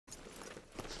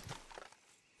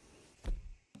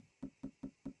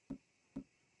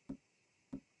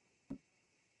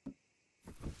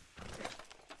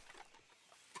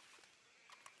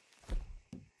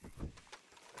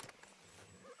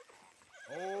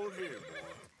over here, boy.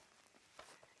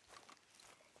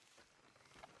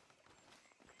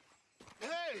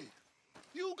 Hey!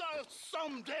 You got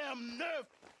some damn nerve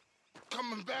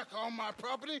coming back on my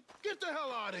property? Get the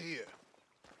hell out of here!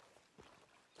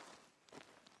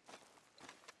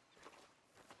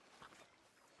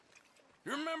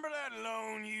 You remember that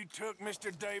loan you took,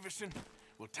 Mr. Davison?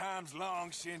 Well, time's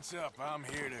long since up. I'm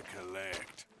here to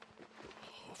collect.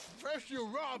 First you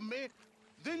rob me,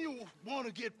 then you want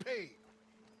to get paid.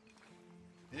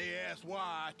 They ask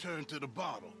why I turned to the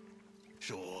bottle.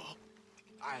 Sure,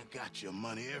 I got your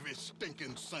money, every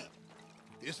stinking cent.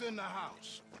 It's in the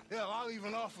house. Hell, I'll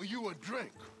even offer you a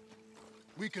drink.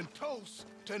 We can toast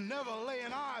to never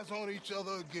laying eyes on each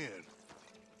other again.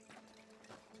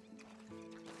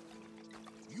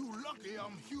 You lucky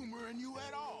I'm humoring you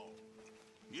at all.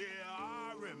 Yeah,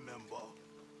 I remember.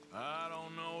 I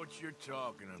don't know what you're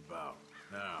talking about.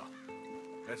 Now,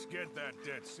 let's get that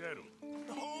debt settled.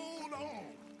 Hold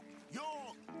on.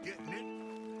 You're getting it.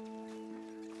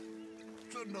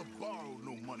 Shouldn't have borrowed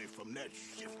no money from that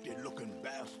shifty-looking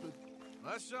bastard.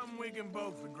 That's something we can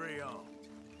both agree on.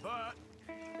 But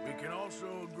we can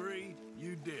also agree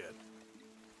you did.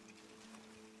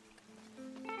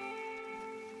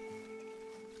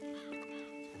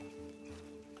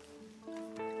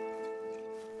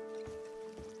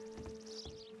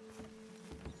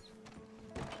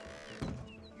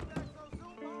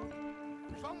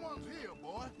 Someone's here,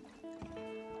 boy.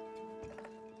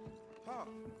 Pop,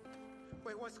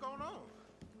 wait, what's going on?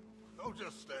 Don't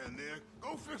just stand there.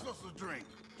 Go fix us a drink.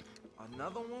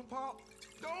 Another one, Pop?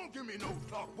 Don't give me no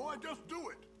talk, boy. Just do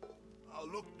it. I'll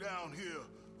look down here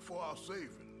for our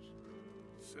savings.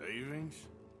 Savings?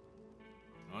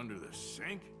 Under the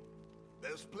sink?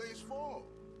 Best place for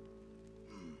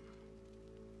 'em.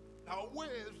 Now,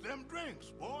 where's them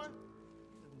drinks, boy?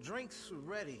 Drinks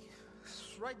ready.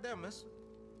 It's right there, miss.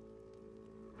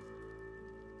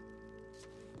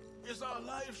 It's our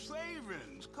life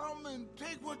savings. Come and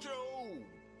take what you owe.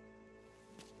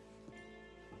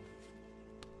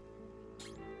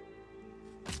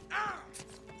 Ah!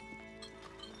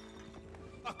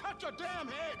 I cut your damn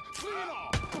head clean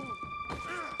off!